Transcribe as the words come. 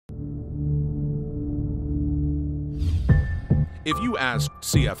If you asked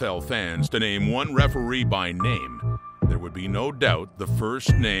CFL fans to name one referee by name, there would be no doubt the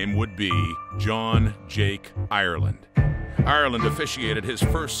first name would be John Jake Ireland. Ireland officiated his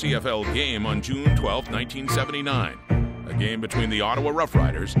first CFL game on June 12, 1979, a game between the Ottawa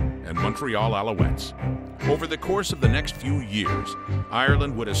Roughriders and Montreal Alouettes. Over the course of the next few years,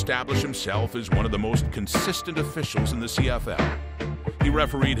 Ireland would establish himself as one of the most consistent officials in the CFL. He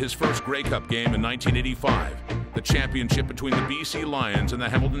refereed his first Grey Cup game in 1985, the championship between the BC Lions and the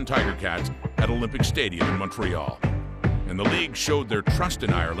Hamilton Tiger Cats at Olympic Stadium in Montreal. And the league showed their trust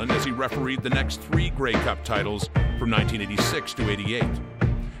in Ireland as he refereed the next 3 Grey Cup titles from 1986 to 88.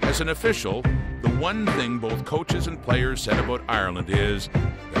 As an official, the one thing both coaches and players said about Ireland is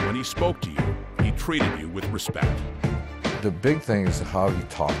that when he spoke to you, he treated you with respect. The big thing is how he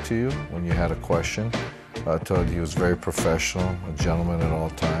talked to you when you had a question. I thought he was very professional, a gentleman at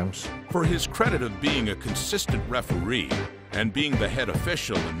all times. For his credit of being a consistent referee and being the head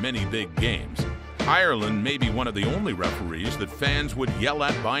official in many big games, Ireland may be one of the only referees that fans would yell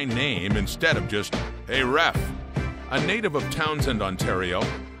at by name instead of just, "Hey ref." A native of Townsend, Ontario,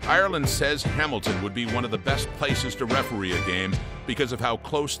 Ireland says Hamilton would be one of the best places to referee a game because of how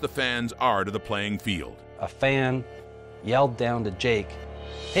close the fans are to the playing field. A fan yelled down to Jake,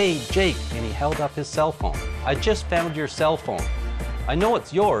 "Hey Jake," and he held up his cell phone. "I just found your cell phone. I know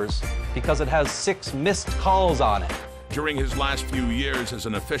it's yours because it has 6 missed calls on it." During his last few years as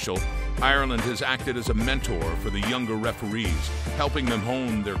an official, Ireland has acted as a mentor for the younger referees, helping them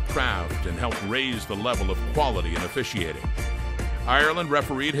hone their craft and help raise the level of quality in officiating. Ireland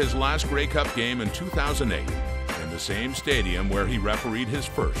refereed his last Grey Cup game in 2008 in the same stadium where he refereed his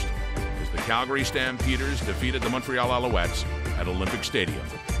first, as the Calgary Stampeders defeated the Montreal Alouettes at Olympic Stadium.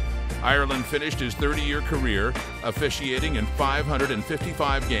 Ireland finished his 30-year career officiating in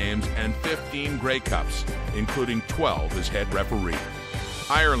 555 games and 15 Grey Cups, including 12 as head referee.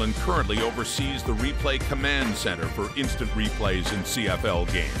 Ireland currently oversees the Replay Command Center for instant replays in CFL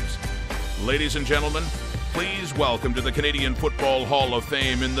games. Ladies and gentlemen, please welcome to the Canadian Football Hall of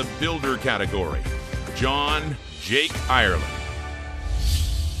Fame in the Builder category, John Jake Ireland.